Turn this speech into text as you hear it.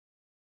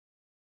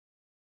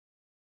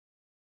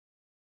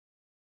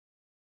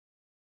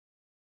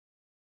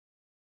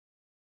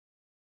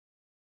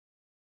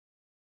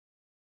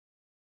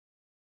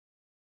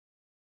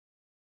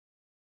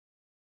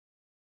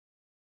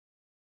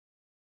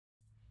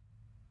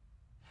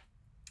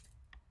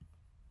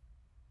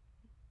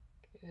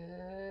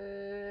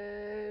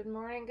Good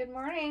morning, good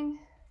morning.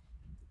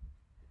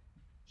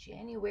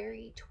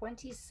 January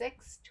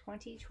 26,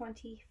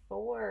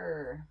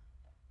 2024.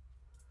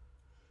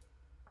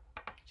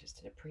 Just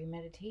did a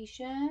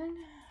pre-meditation.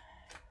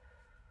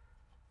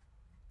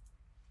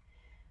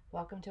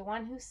 Welcome to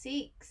One Who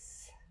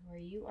Seeks, where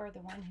you are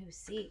the one who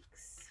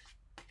seeks.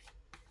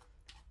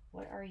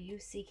 What are you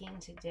seeking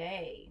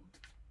today?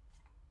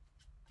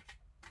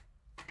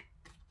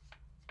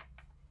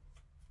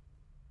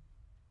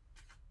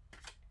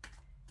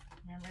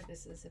 Remember,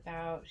 this is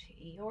about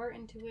your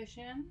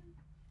intuition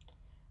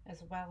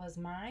as well as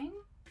mine.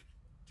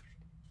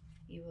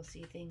 You will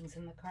see things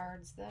in the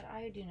cards that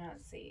I do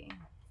not see.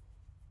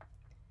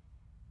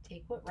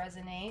 Take what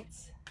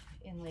resonates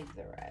and leave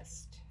the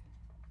rest.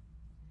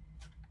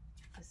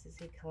 This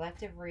is a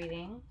collective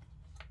reading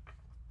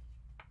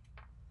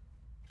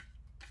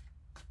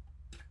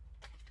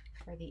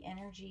for the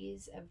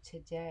energies of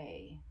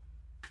today.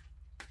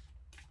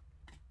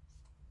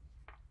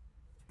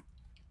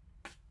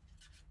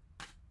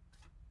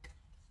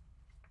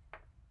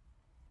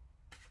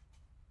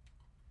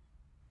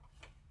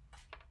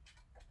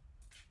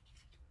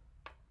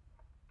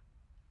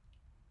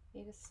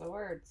 Eight of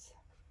Swords.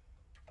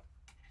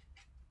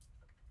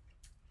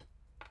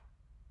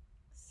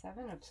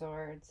 Seven of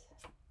Swords.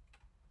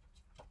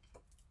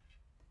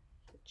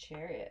 The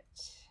Chariot.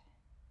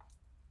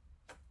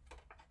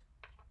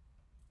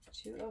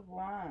 Two of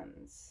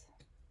Wands.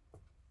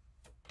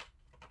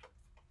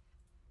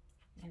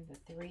 And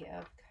the Three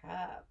of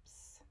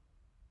Cups.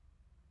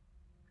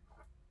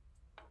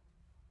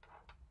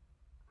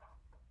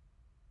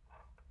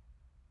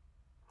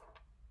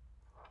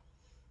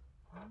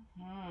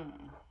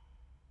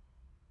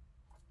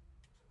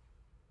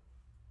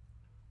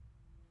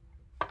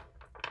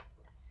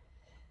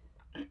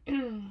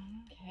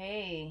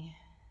 Okay,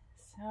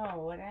 so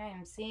what I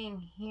am seeing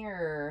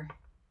here,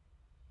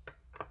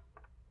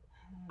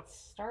 it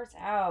starts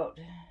out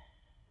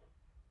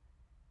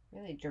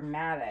really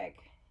dramatic,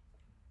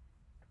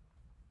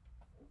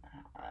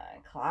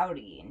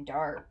 cloudy and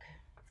dark,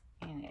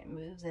 and it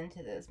moves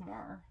into this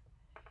more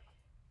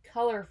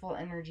colorful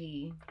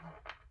energy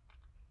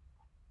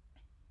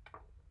of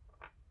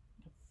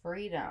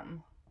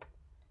freedom,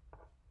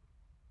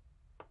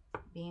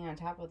 being on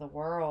top of the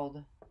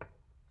world,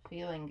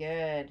 feeling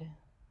good.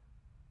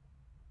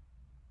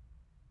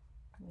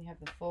 We have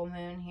the full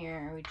moon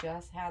here. We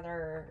just had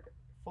our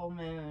full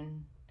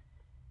moon,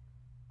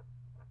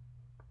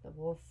 the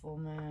wolf full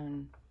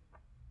moon.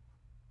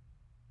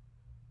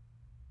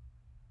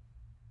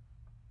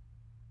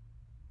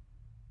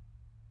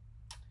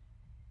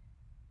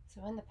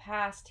 So in the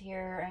past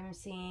here, I'm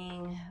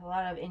seeing a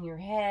lot of in your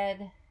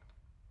head.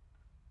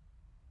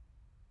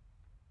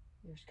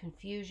 There's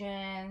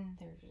confusion.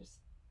 There's just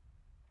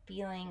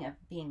feeling of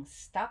being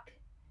stuck.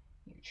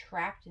 You're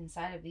trapped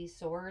inside of these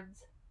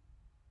swords.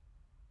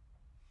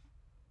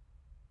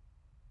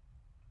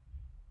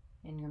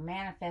 And you're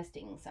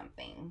manifesting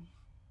something.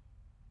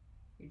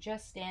 You're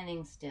just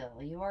standing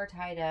still. You are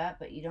tied up,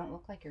 but you don't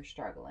look like you're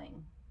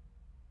struggling.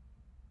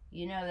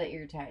 You know that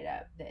you're tied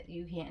up, that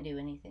you can't do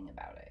anything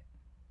about it.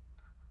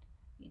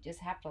 You just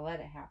have to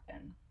let it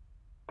happen.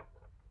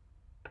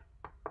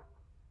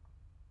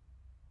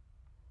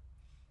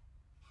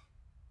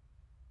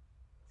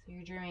 So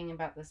you're dreaming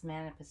about this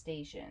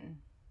manifestation.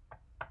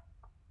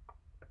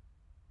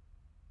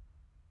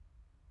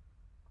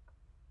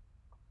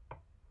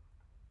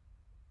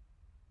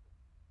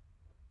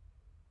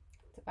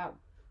 It's about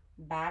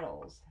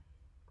battles.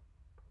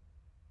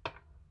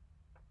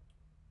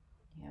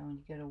 You know, when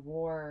you go to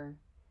war,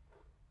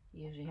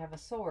 you usually have a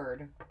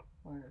sword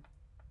or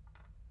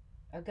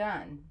a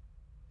gun.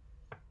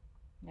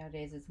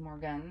 Nowadays it's more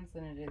guns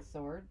than it is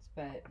swords,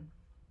 but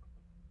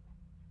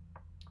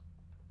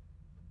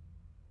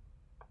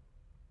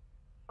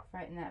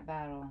fighting that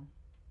battle.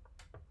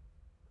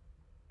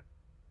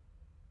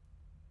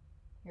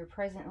 You're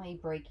presently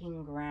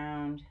breaking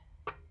ground.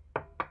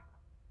 The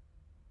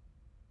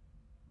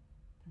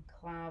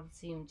clouds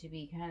seem to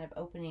be kind of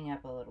opening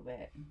up a little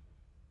bit.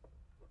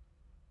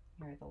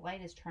 Here, the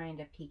light is trying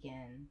to peek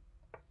in.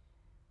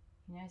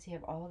 You notice you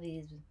have all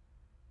these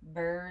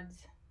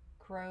birds,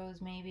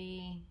 crows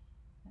maybe.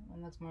 That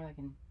one looks more like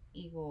an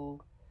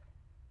eagle.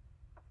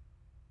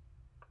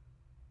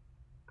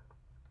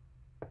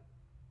 They're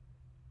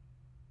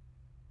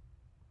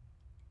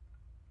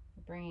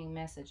bringing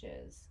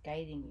messages,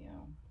 guiding you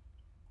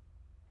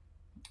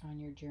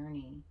on your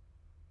journey.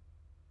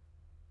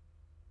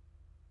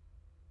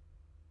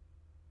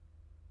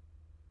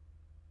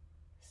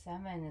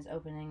 Seven is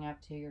opening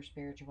up to your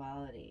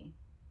spirituality.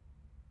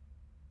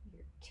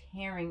 You're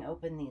tearing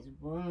open these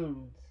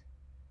wounds,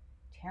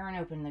 tearing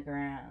open the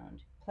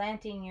ground,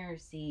 planting your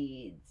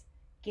seeds,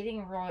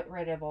 getting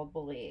rid of old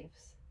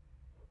beliefs.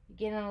 You're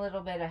getting a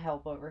little bit of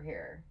help over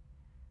here.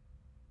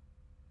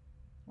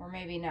 Or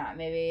maybe not.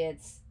 Maybe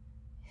it's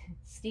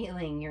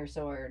stealing your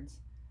swords.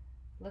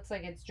 Looks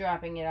like it's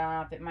dropping it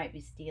off. It might be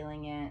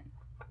stealing it.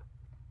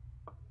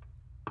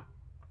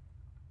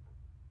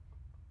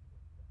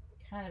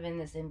 kind of in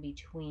this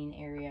in-between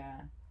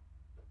area.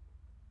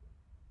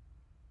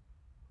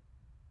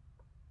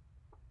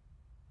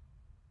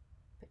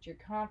 But you're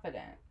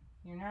confident.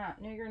 You're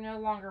not, no, you're no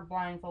longer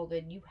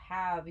blindfolded. You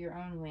have your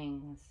own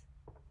wings.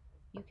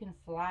 You can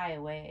fly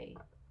away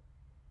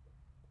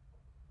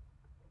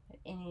at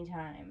any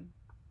time.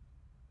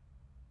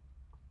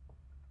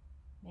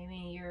 Maybe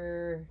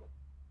you're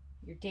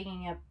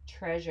digging up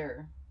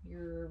treasure.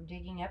 You're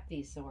digging up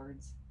these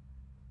swords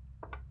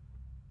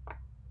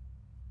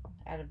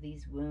out of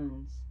these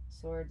wounds.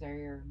 Swords are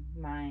your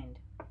mind.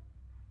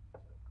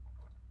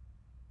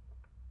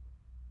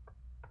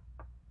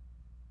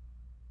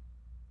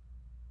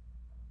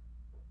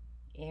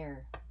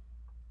 Air.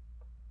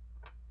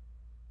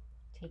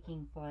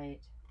 Taking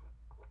flight.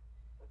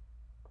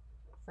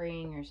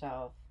 Freeing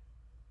yourself.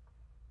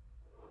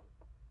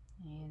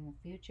 In the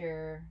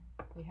future,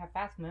 we have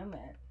fast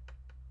movement.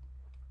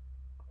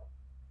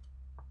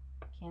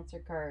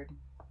 Cancer card.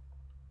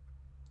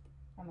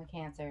 I'm a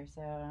Cancer,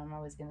 so I'm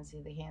always going to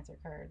see the Cancer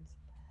cards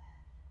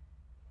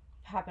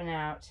popping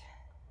out.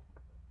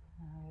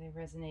 They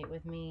resonate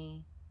with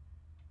me.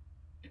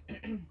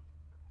 And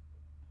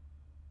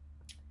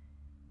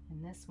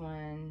this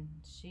one,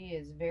 she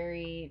is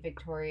very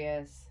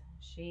victorious.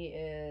 She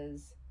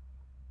is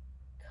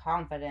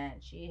confident.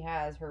 She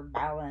has her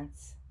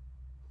balance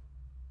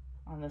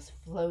on this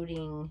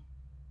floating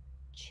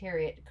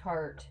chariot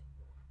cart.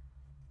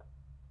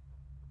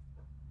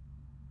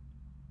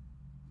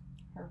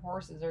 Her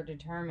horses are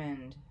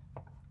determined.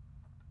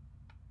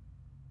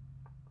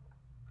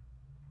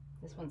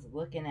 This one's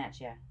looking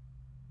at you.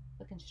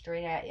 Looking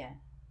straight at you.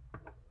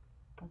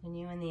 Looking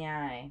you in the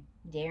eye.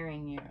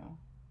 Daring you.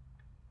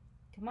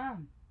 Come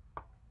on.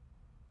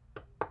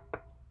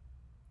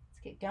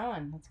 Let's get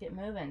going. Let's get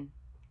moving.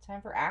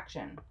 Time for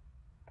action.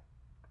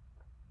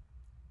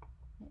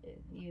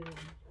 You've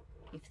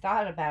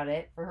thought about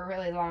it for a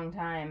really long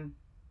time.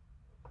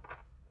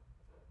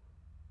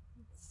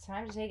 It's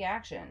time to take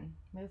action.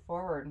 Move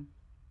forward.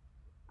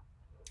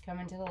 Come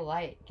into the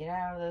light. Get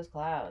out of those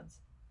clouds.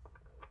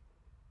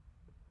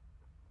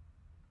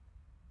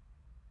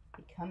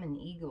 Become an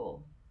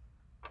eagle.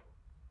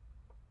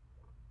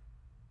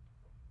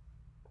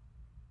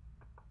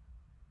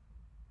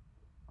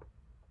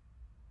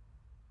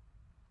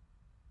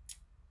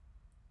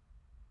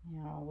 You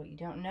know, what you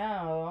don't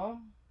know,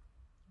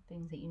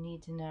 things that you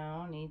need to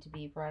know, need to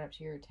be brought up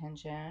to your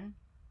attention.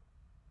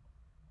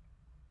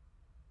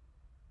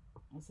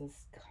 Is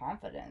this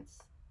confidence?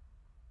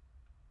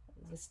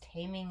 This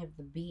taming of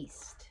the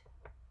beast.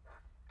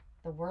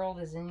 The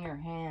world is in your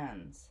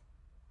hands.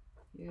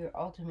 You're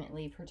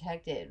ultimately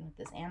protected with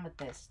this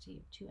amethyst. You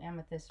have 2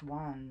 amethyst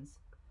wands.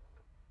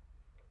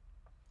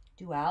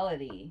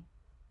 Duality.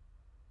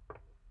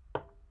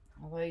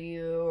 Although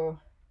you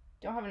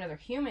don't have another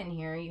human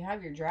here, you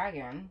have your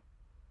dragon.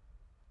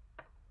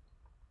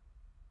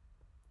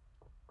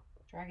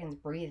 Dragons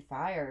breathe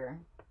fire.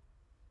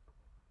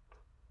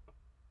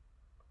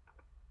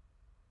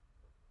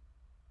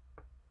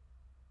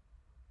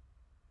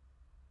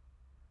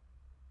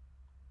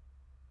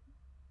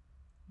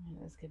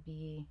 This could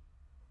be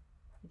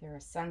either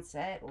a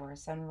sunset or a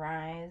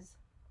sunrise.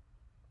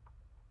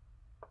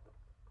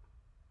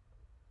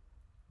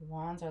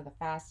 Wands are the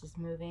fastest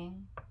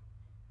moving.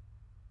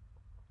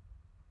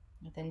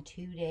 Within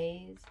 2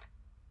 days,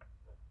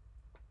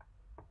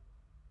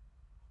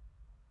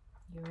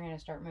 you're going to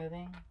start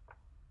moving.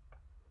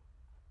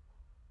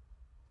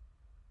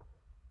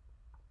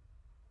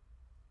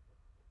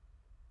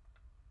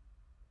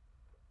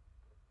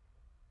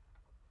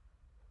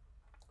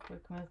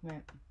 Quick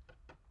movement.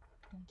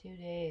 In 2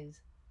 days.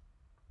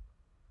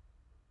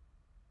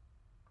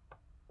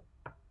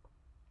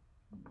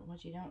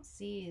 What you don't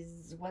see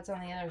is what's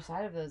on the other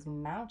side of those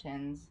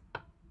mountains.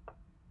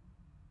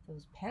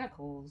 Those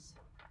pinnacles.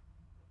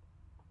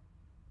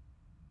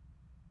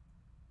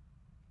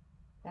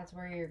 That's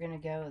where you're going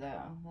to go,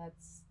 though.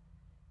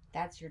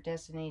 That's your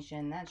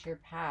destination. That's your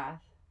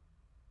path.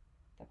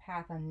 The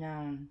path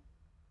unknown.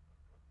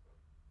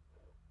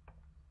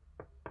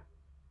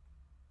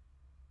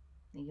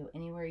 You go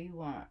anywhere you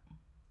want.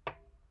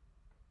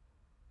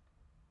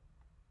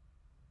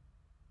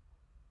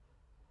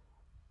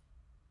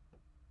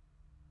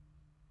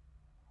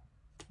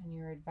 And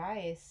your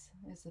advice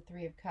is the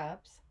 3 of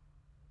Cups.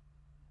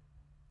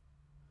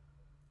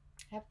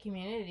 Have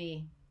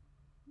community.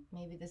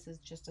 Maybe this is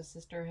just a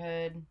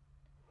sisterhood.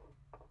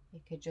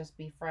 It could just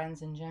be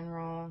friends in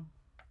general,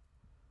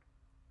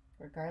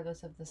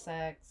 regardless of the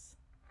sex.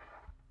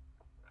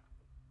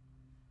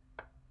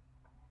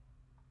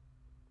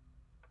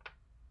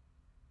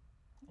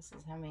 This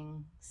is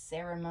having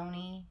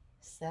ceremony,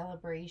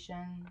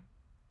 celebration,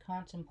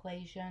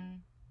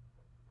 contemplation,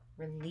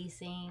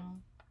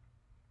 releasing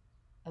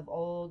of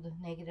old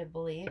negative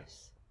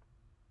beliefs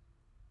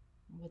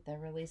with the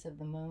release of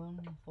the moon,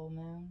 the full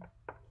moon.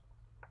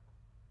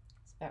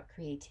 It's about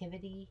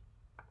creativity.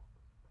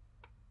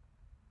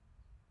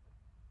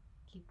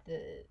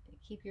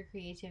 Keep your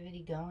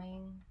creativity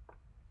going.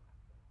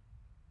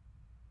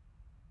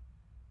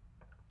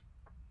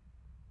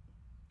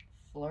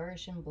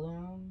 flourish and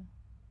bloom.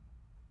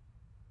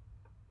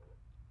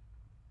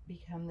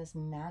 Become this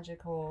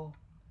magical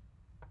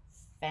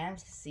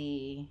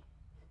fantasy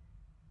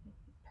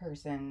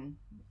person.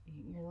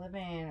 You're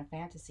living in a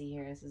fantasy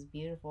here. This is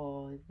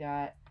beautiful. We've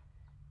got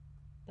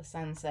the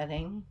sun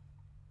setting.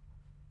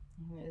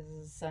 This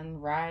is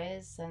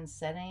sunrise, sun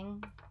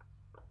setting,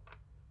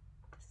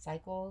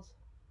 cycles.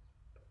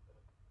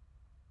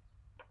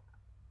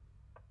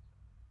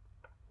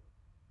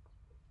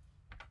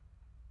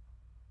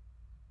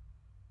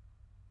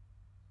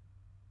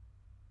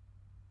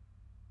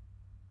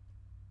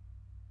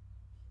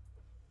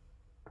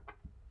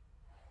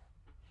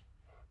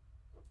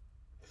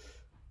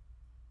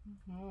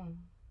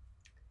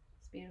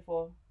 It's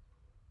beautiful.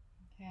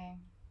 Okay.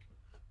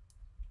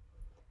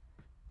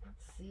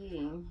 Let's see.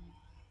 Do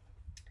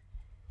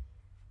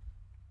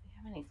we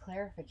have any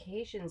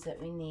clarifications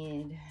that we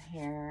need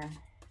here?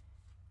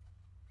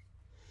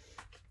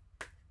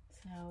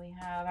 So we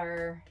have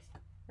our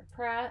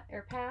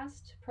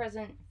past,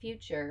 present,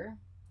 future.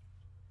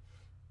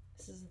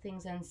 This is the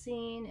things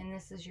unseen, and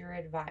this is your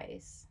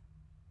advice.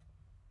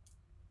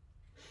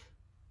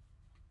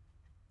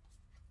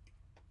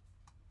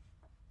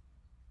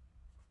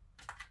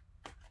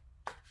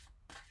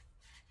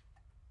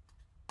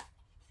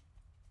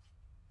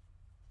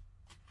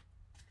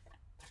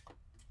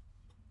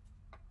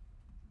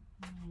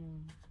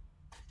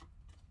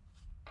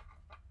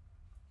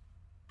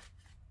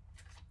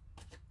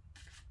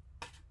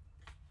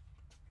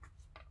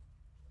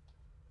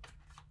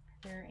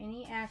 Are there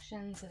any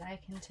actions that I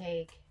can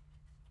take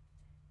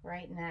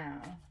right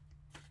now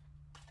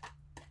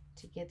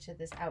to get to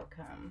this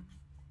outcome?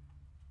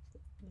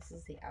 This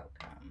is the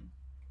outcome.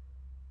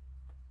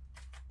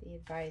 The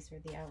advice or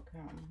the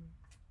outcome.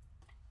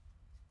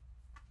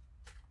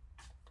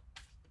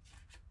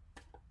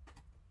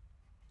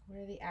 What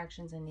are the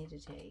actions I need to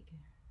take?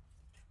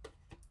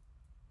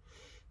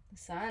 The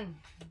sun.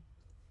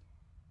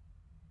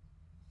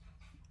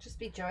 Just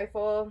be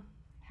joyful,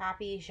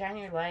 happy, shine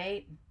your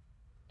light.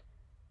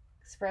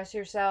 Express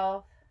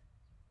yourself.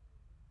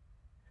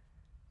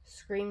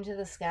 Scream to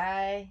the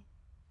sky.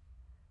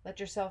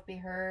 Let yourself be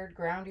heard.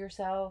 Ground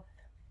yourself.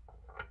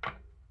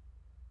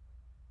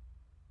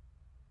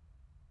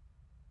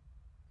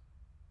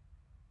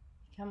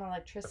 Become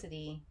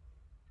electricity.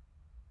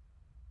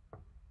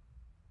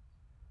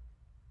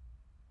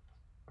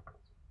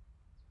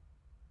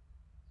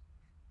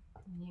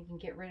 And you can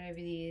get rid of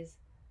these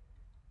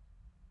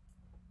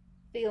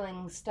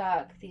feelings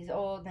stuck, these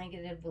old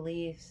negative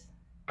beliefs.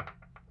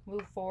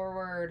 Move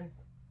forward.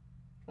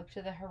 Look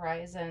to the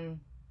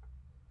horizon.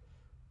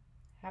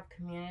 Have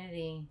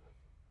community.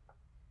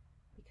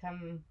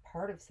 Become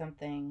part of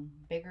something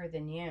bigger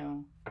than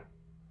you.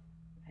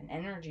 An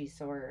energy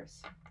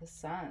source. The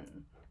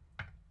sun.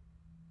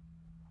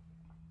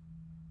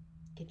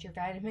 Get your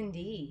vitamin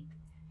D.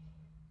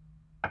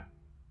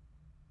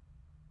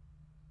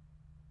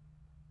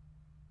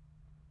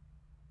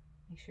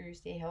 Make sure you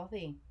stay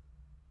healthy.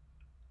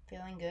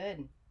 Feeling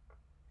good.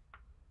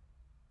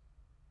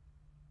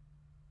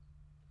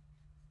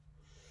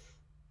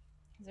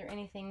 Is there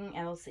anything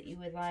else that you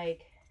would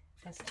like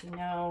us to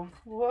know?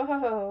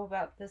 Whoa,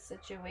 about this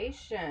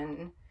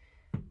situation.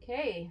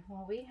 Okay,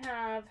 well, we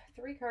have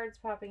 3 cards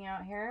popping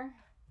out here.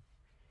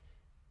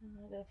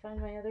 I'm gonna go find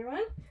my other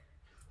one.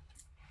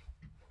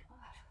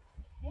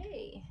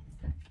 Okay.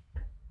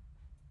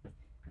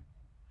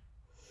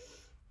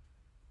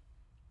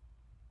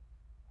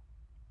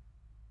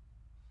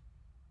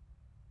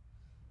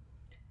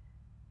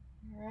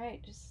 All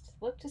right, just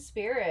look to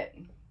spirit.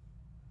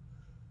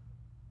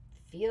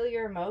 Feel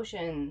your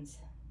emotions.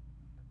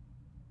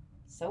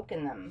 Soak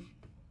in them.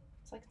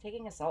 It's like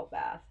taking a salt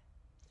bath.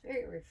 It's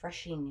very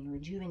refreshing and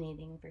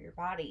rejuvenating for your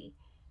body.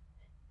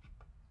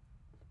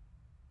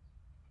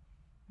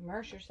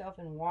 Immerse yourself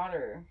in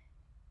water.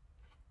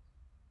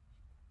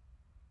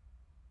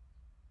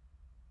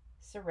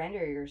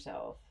 Surrender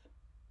yourself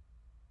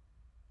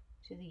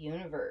to the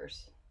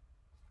universe,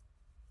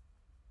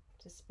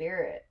 to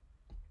spirit.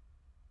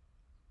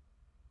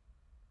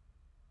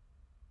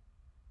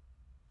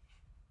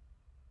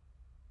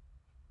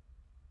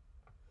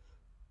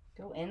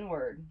 Go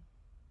inward.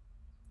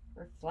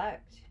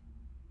 Reflect.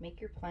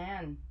 Make your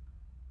plan.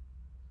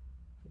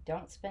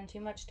 Don't spend too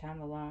much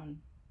time alone,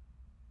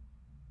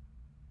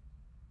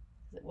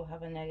 because it will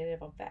have a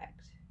negative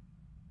effect.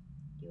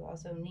 You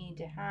also need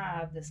to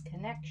have this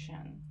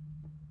connection,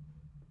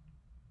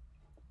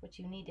 which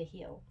you need to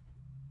heal.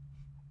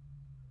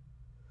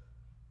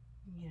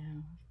 You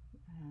know,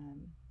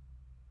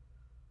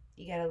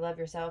 you gotta love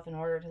yourself in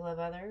order to love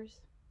others.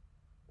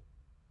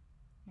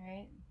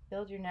 Right?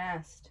 Build your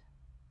nest.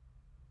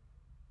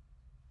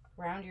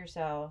 Ground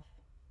yourself.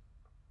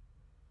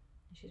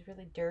 She's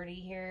really dirty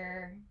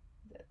here.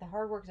 The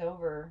hard work's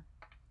over.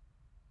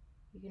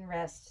 You can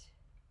rest.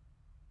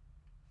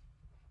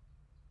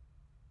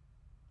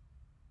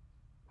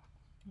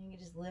 You can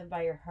just live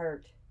by your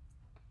heart,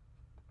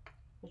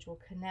 which will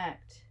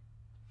connect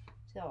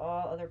to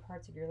all other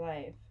parts of your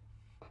life.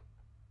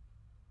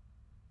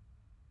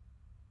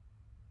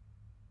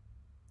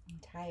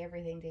 tie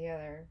everything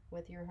together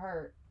with your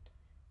heart.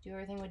 Do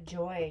everything with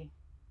joy.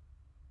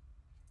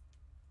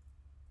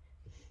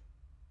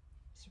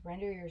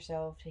 Surrender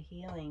yourself to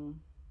healing,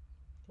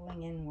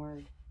 going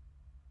inward.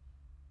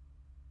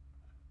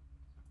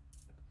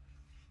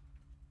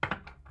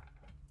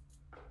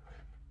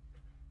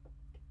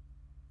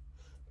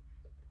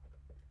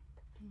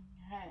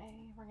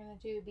 Okay, we're going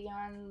to do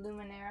Beyond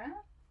Luminera.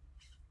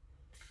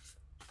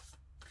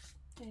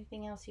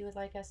 Anything else you would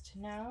like us to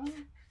know,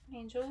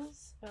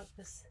 angels, about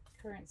this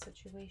current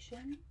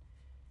situation?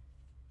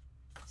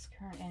 This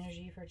current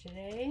energy for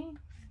today.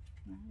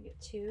 We get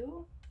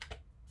 2.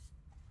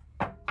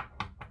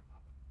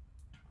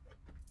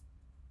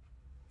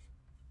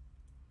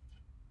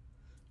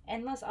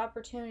 Endless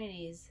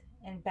opportunities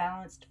and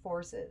balanced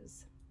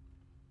forces.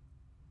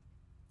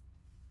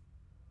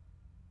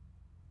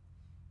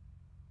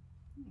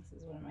 This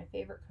is one of my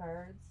favorite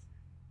cards.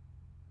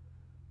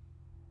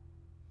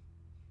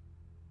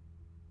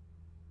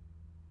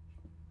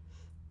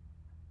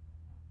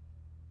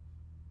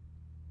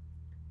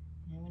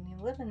 And when you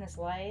live in this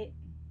light,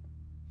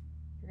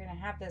 you're going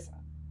to have this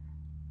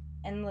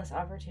endless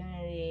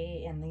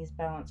opportunity and these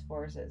balanced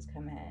forces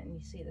come in.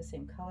 You see the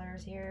same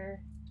colors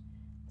here?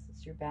 This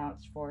is your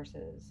balanced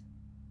forces.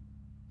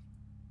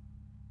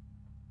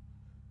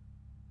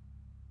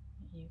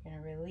 You're going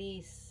to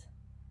release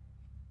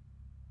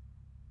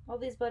all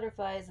these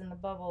butterflies in the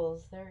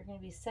bubbles. They're going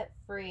to be set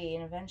free,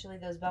 and eventually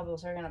those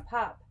bubbles are going to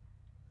pop.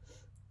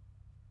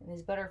 And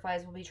these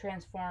butterflies will be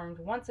transformed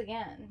once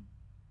again.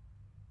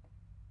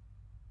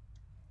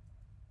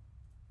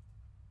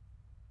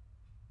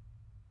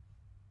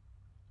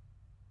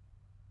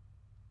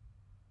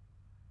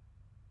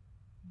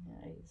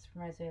 This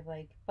reminds me of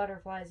like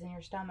butterflies in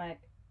your stomach.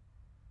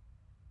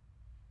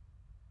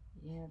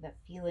 You know, that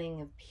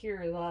feeling of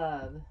pure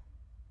love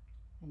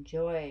and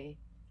joy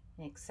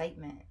and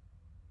excitement.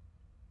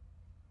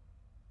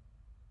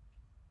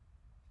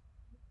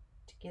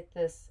 To get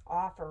this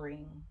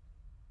offering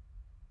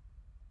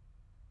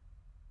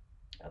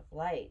of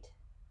light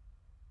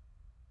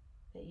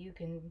that you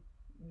can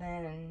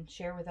then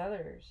share with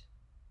others.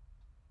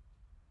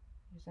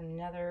 There's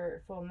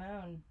another full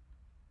moon.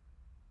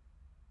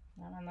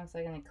 That one looks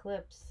like an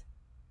eclipse.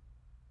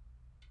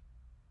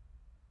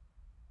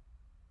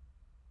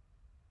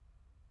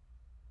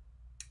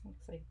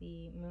 Looks like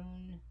the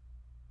moon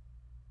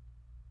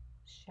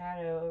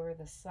shadow over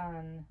the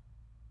sun,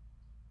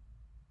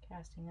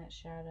 casting that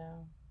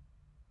shadow.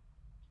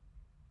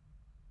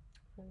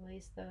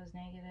 Release those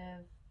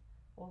negative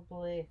old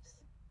beliefs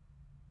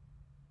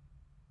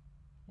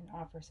and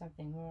offer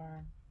something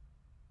more.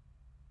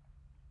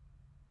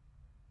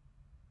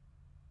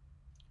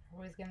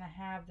 We're always going to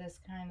have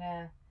this kind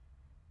of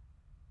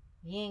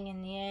yin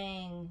and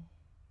yang,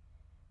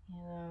 you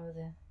know,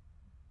 the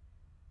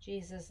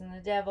Jesus and the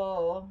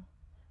devil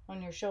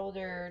on your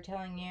shoulder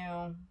telling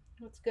you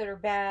what's good or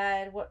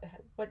bad,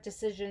 what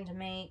decision to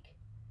make,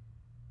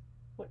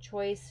 what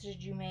choice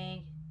should you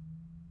make,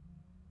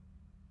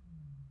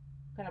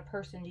 what kind of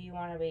person do you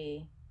want to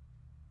be.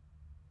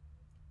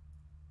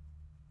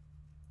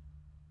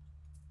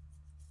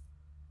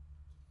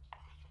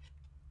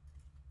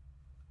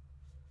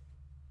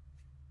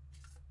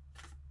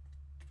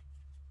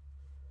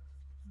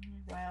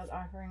 Wild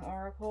Offering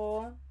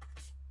Oracle.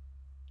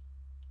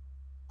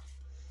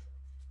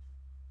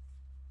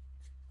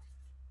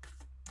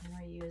 And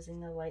we're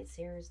using the Light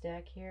Seers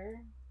deck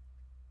here.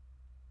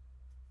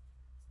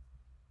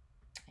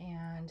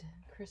 And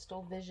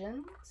Crystal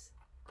Visions.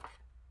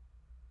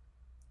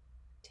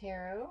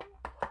 Tarot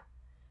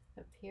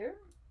up here.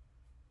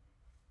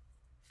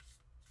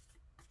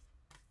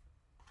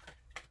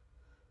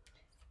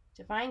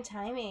 Divine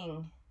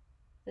timing.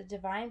 The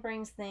divine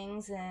brings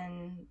things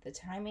in the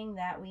timing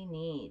that we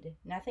need.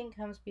 Nothing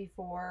comes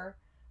before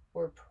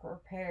we're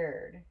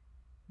prepared,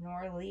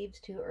 nor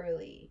leaves too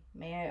early.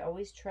 May I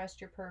always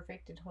trust your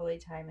perfect and holy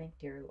timing,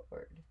 dear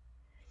Lord.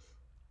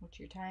 What's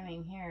your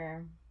timing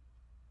here?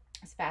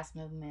 It's fast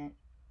movement.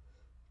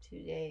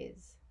 2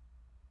 days.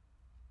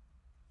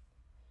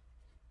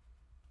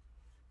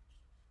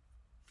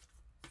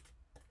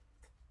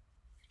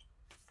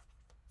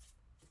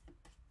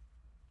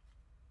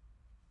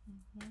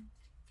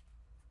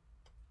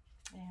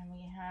 And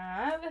we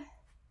have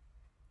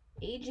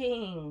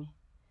aging.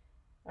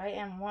 I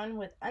am one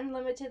with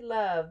unlimited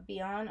love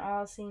beyond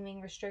all seeming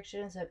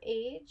restrictions of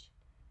age.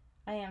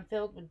 I am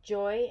filled with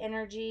joy,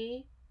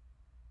 energy,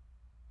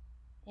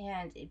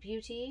 and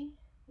beauty,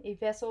 a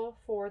vessel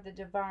for the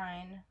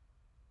divine.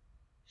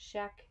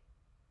 Shakti.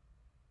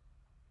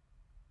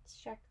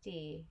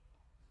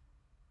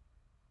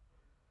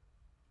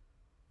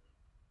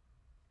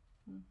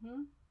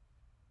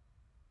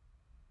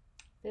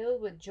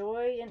 Filled with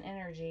joy and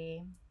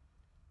energy.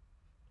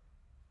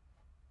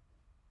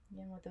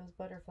 Again with those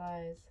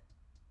butterflies.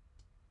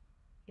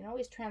 You can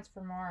always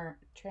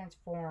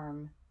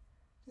transform.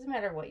 Doesn't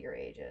matter what your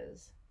age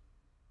is.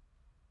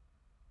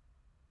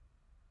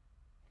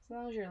 As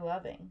long as you're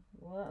loving.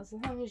 Well, as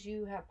long as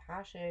you have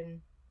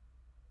passion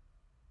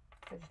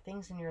for the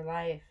things in your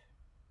life.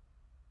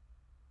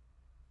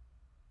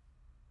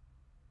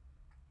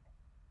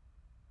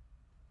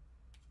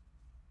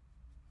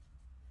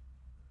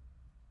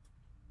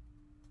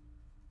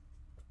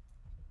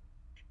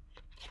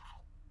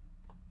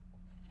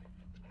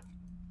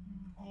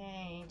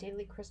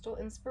 daily crystal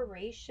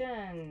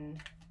inspiration.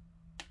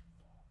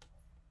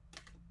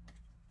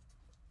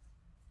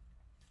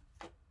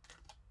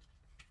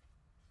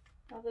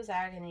 All this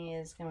agony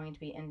is going to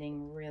be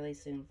ending really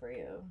soon for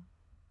you.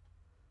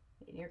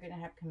 You're going to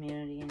have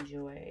community and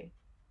joy.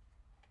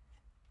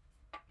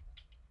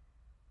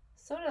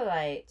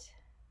 Sodalite,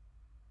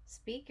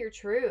 speak your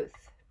truth.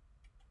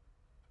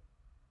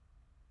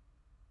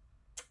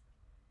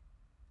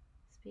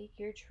 Speak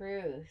your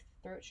truth.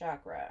 Throat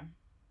chakra.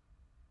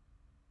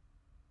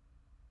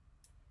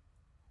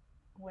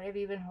 What have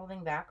you been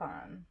holding back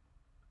on?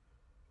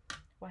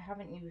 What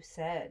haven't you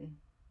said?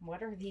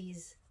 What are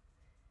these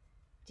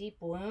deep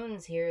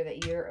wounds here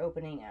that you're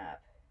opening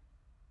up?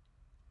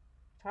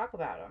 Talk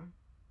about them.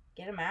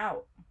 Get them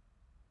out.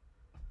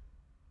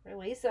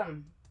 Release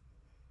them.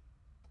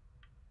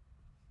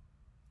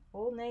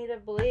 Old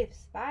negative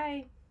beliefs.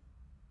 Bye.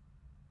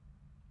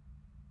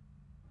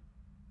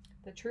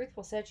 The truth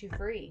will set you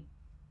free.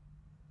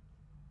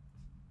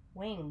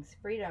 Wings.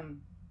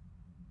 Freedom.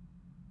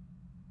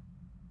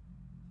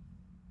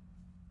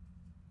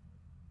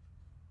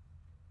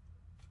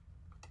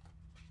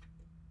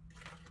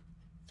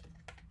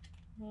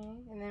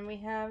 Okay, and then we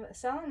have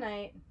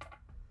selenite.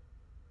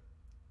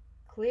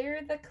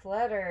 Clear the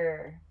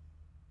clutter.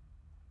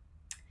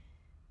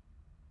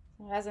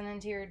 So as an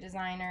interior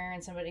designer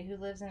and somebody who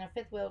lives in a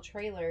fifth wheel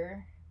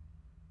trailer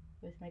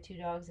with my 2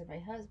 dogs and my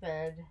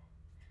husband,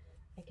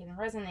 I can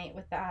resonate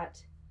with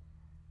that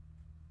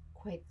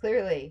quite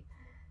clearly.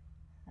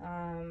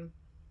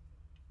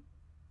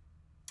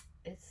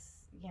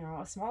 It's, you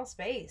know, a small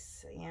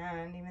space,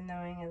 and even though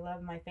I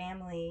love my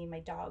family, my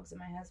dogs and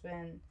my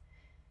husband,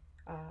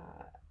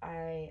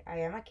 I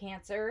am a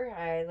Cancer.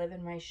 I live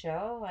in my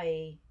shell.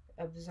 I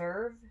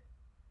observe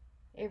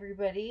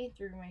everybody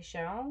through my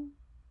shell,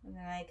 and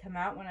then I come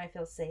out when I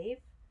feel safe.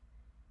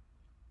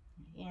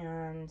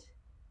 And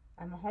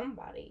I'm a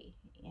homebody,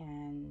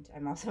 and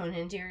I'm also an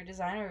interior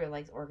designer who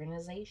likes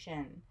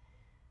organization,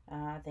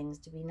 things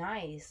to be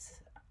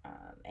nice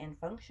and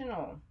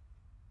functional,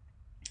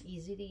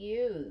 easy to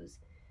use.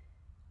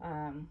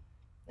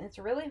 It's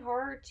really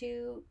hard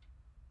to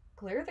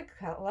clear the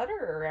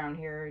clutter around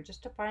here.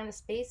 Just to find a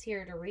space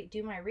here to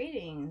do my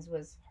readings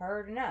was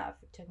hard enough.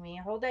 It took me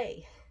a whole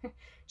day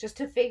just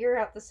to figure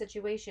out the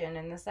situation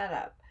and the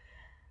setup.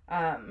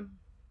 But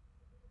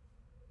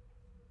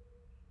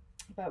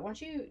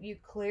once you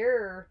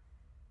clear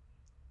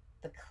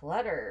the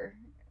clutter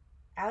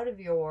out of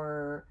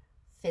your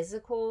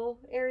physical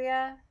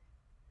area,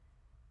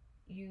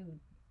 you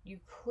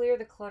clear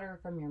the clutter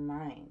from your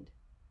mind.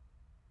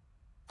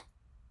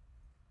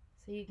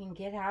 So you can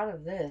get out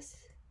of this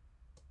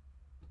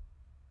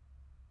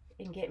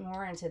and get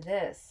more into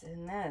this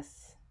and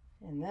this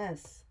and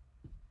this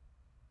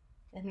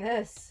and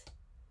this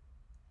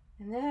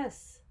and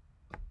this.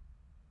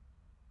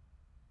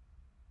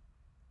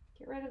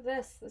 Get rid of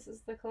this. This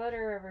is the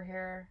clutter over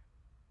here.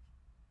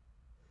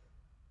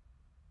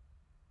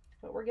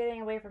 But we're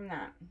getting away from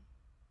that.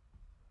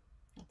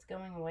 It's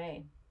going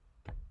away.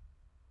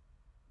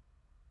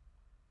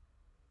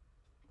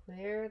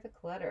 Clear the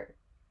clutter.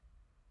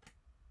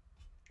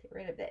 Get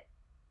rid of it.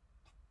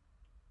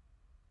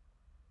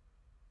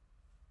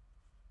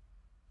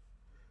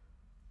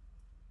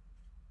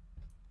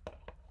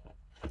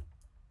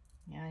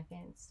 Yeah, I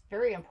think it's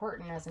very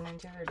important as an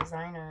interior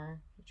designer.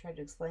 I try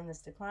to explain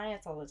this to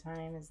clients all the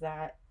time, is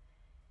that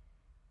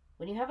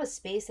when you have a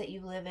space that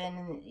you live in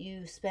and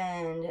you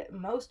spend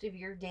most of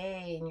your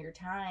day and your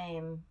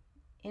time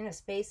in a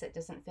space that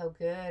doesn't feel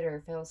good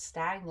or feels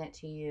stagnant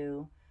to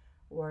you,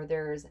 or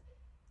there's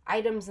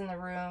items in the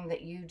room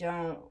that you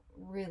don't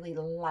really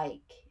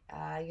like,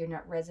 you're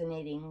not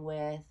resonating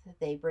with,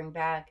 they bring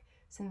back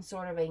some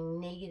sort of a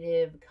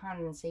negative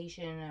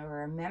condensation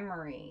or a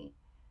memory,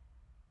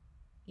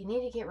 you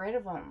need to get rid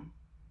of them.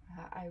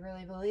 I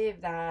really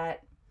believe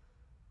that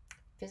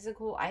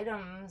physical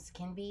items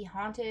can be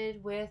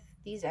haunted with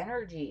these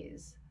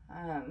energies.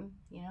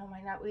 You know, it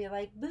might not be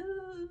like,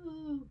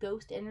 boo,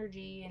 ghost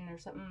energy, and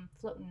there's something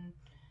floating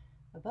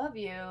above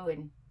you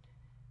and,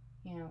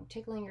 you know,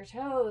 tickling your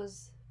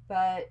toes,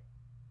 but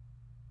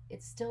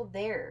it's still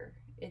there.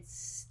 It's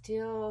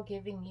still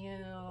giving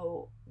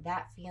you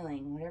that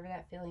feeling, whatever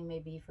that feeling may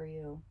be for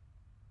you.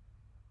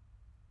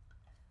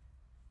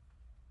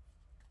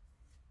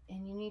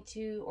 And you need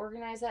to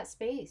organize that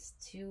space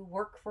to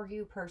work for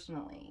you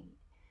personally.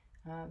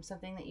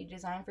 Something that you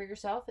design for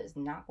yourself is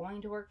not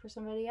going to work for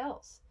somebody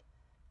else.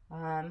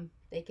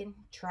 They can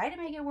try to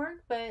make it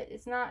work, but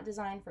it's not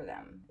designed for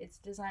them. It's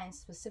designed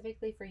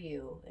specifically for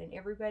you, and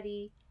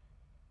everybody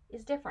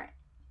is different.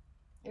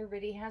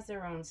 Everybody has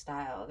their own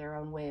style, their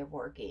own way of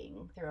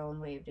working, their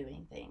own way of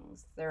doing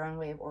things, their own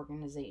way of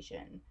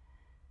organization.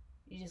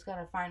 You just got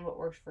to find what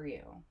works for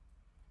you.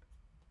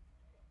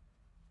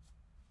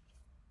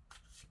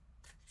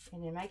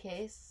 And in my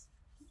case,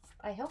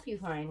 I help you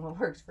find what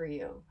works for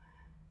you.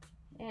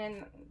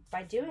 And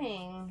by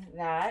doing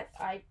that,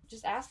 I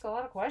just ask a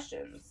lot of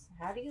questions.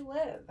 How do you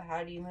live?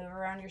 How do you move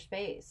around your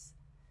space?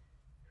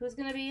 Who's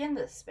going to be in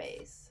this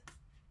space?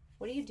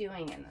 What are you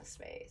doing in this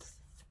space?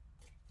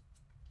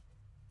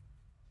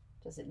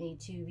 Does it need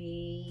to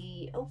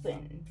be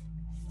open?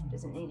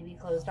 Does it need to be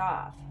closed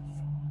off?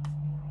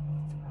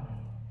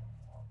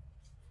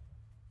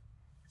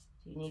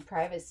 Do you need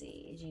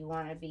privacy? Do you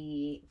want to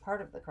be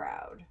part of the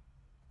crowd?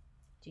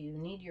 Do you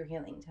need your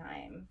healing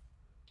time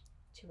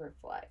to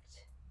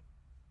reflect?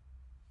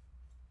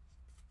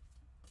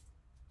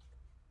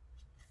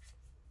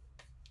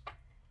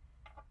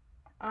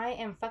 I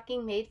am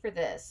fucking made for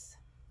this.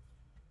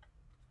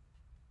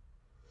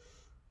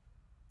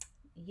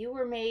 You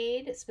were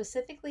made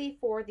specifically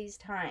for these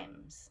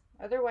times.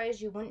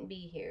 Otherwise, you wouldn't be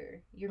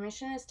here. Your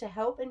mission is to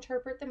help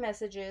interpret the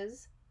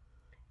messages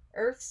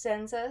Earth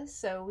sends us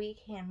so we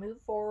can move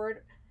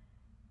forward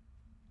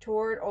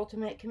toward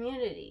ultimate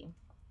community.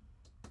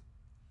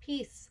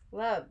 Peace,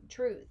 love,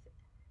 truth,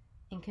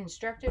 and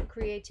constructive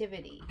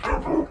creativity.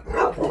 We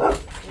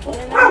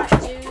cannot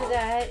do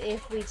that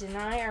if we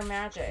deny our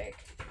magic,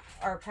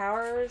 our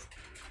powers,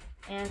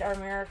 and our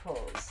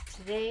miracles.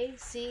 Today,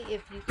 see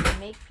if you can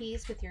make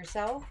peace with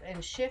yourself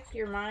and shift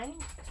your mind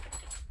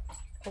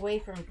away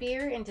from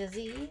fear and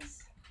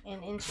disease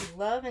and into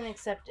love and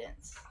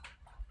acceptance.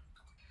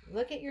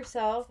 Look at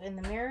yourself in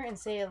the mirror and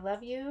say, I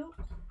love you,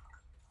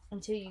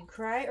 until you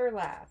cry or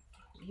laugh.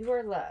 You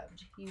are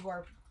loved. You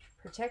are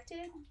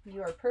protected.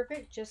 You are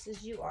perfect just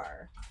as you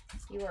are.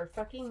 You are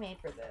fucking made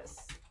for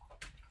this.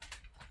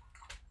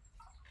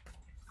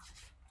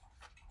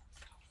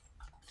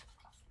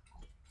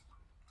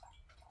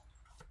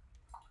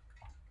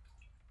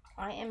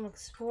 I am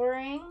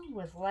exploring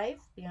with life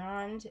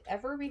beyond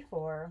ever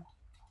before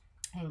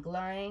and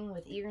glowing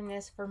with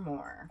eagerness for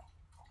more.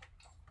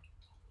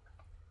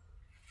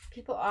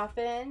 People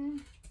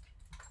often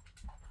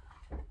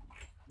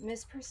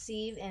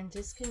misperceive and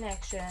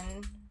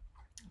disconnection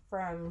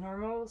from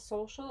normal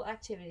social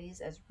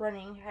activities as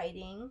running,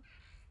 hiding,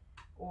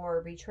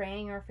 or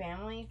betraying your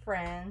family,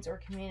 friends,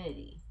 or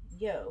community.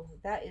 Yo,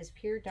 that is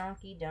pure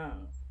donkey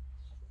dung.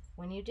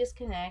 When you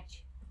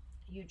disconnect,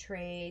 you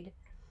trade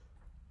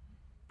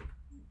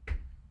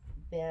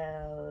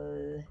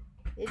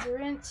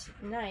belligerent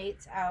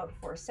nights out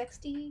for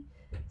sexy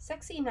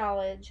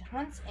knowledge,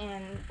 hunts,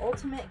 and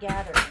ultimate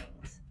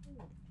gatherings.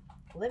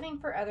 Living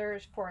for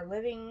others for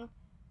living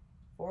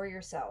for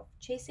yourself.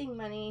 Chasing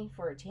money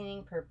for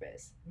attaining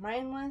purpose.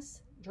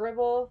 Mindless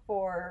dribble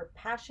for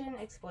passion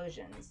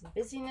explosions.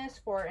 Busyness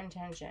for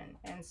intention.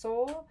 And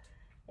soul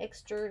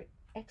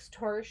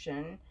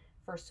extortion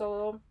for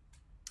soul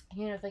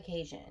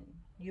unification.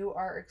 You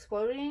are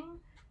exploding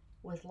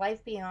with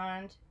life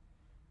beyond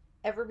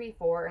ever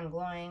before and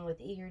glowing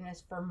with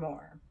eagerness for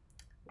more.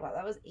 Wow,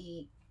 that was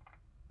a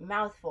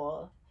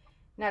mouthful.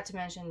 Not to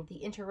mention the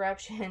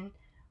interruption,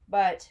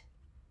 but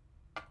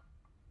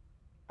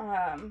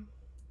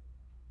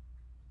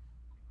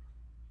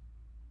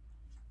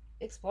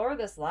explore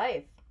this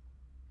life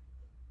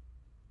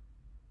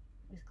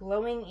with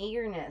glowing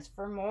eagerness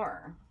for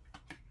more.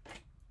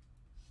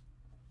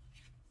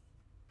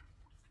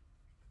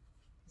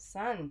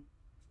 Sun,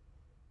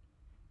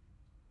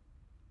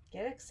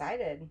 get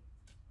excited.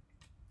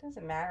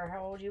 Doesn't matter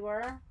how old you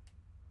are.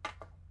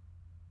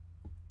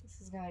 This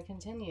is going to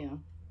continue.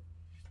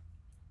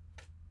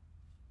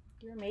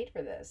 You're made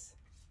for this.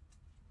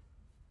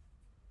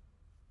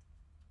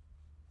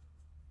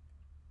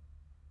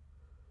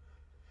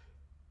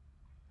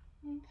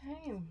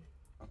 Okay.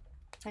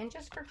 And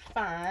just for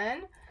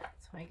fun,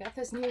 so I got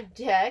this new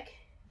deck.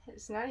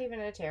 It's not even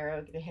a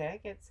tarot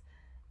deck. It's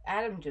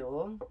Atom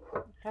Duel.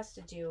 It has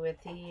to do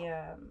with the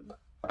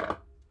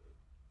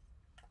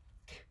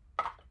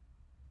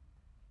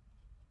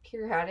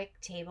periodic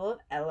table of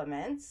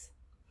elements.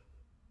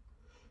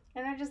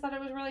 And I just thought it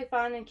was really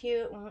fun and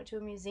cute. We went to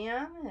a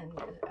museum and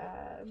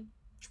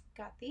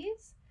got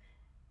these.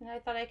 And I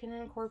thought I can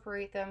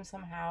incorporate them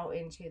somehow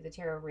into the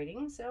tarot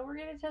reading. So we're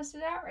going to test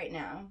it out right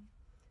now.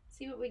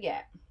 See what we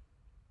get.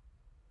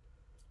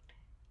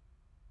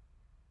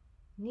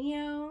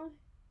 Neodymium.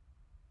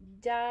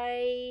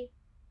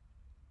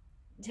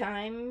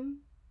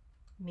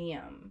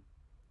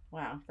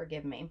 Wow,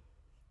 forgive me.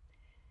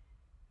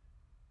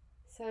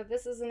 So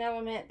this is an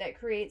element that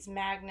creates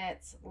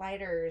magnets,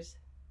 lighters,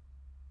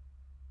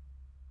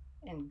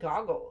 and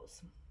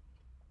goggles.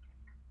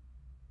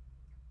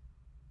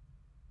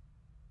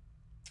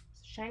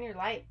 So shine your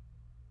light.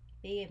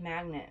 Be a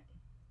magnet.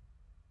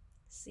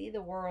 See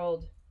the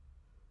world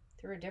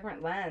through a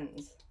different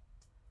lens.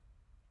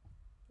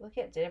 Look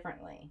at it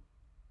differently.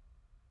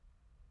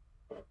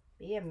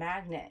 Be a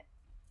magnet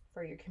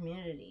for your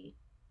community.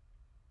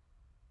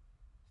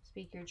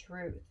 Speak your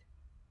truth.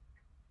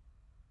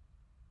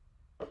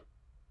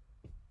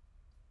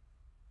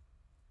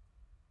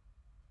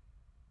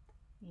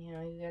 You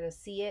know, you gotta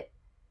see it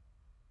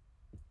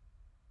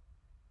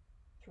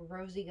through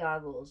rosy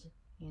goggles.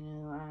 You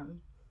know,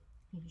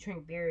 you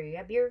drink beer, you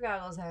got beer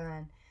goggles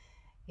on.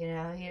 You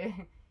know, you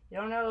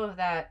don't know if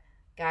that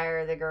guy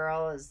or the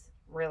girl is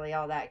really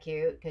all that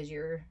cute because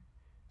you're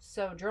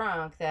so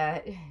drunk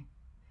that it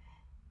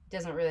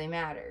doesn't really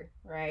matter,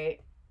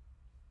 right?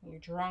 You're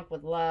drunk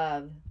with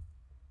love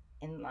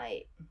and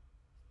light.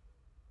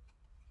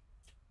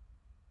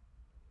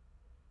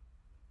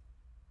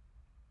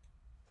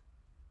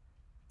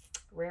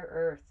 Rare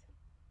earth.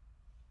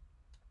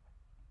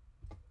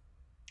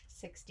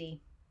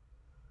 60.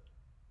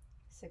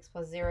 6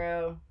 plus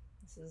 0.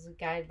 This is a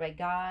guide by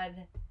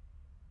God.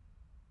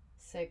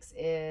 6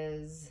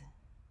 is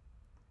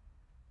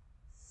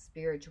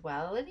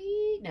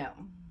spirituality? No.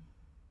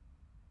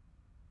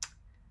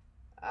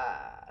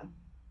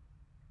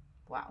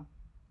 Wow.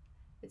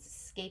 It's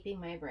escaping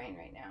my brain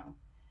right now.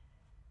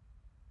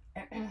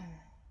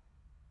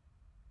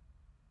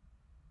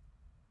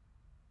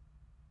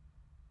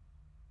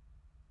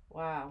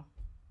 Wow.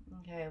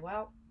 Okay,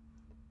 well,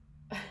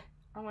 I'm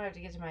gonna have to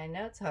get to my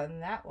notes on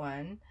that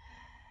one.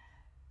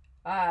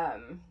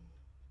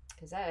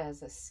 Because that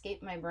has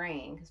escaped my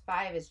brain. Because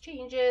 5 is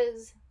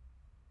changes,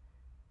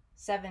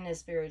 7 is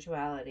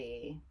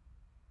spirituality,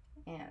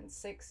 and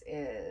 6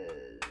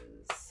 is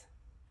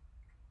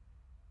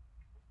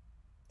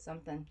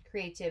something.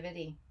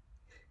 Creativity.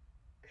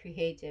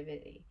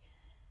 Creativity.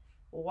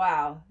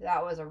 Wow,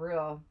 that was a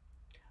real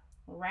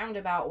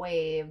roundabout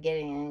way of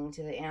getting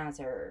to the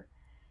answer.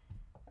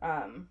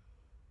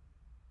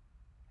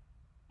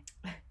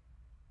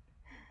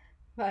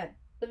 But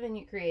live in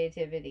your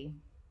creativity.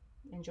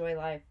 Enjoy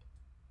life.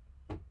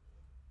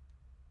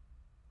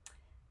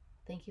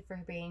 Thank you for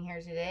being here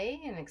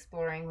today and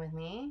exploring with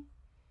me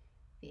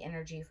the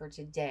energy for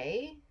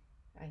today.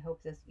 I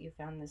hope that you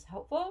found this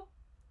helpful.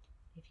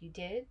 If you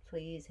did,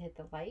 please hit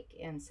the like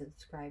and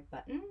subscribe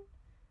button.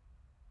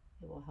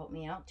 It will help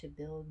me out to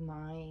build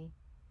my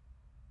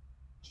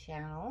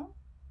channel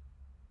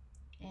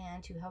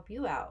and to help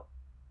you out.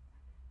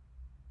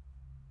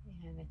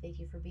 And I thank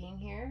you for being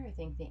here. I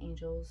thank the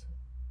angels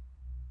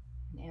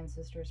and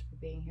ancestors for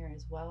being here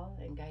as well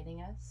and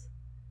guiding us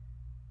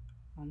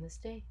on this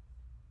day.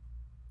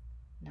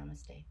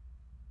 Namaste.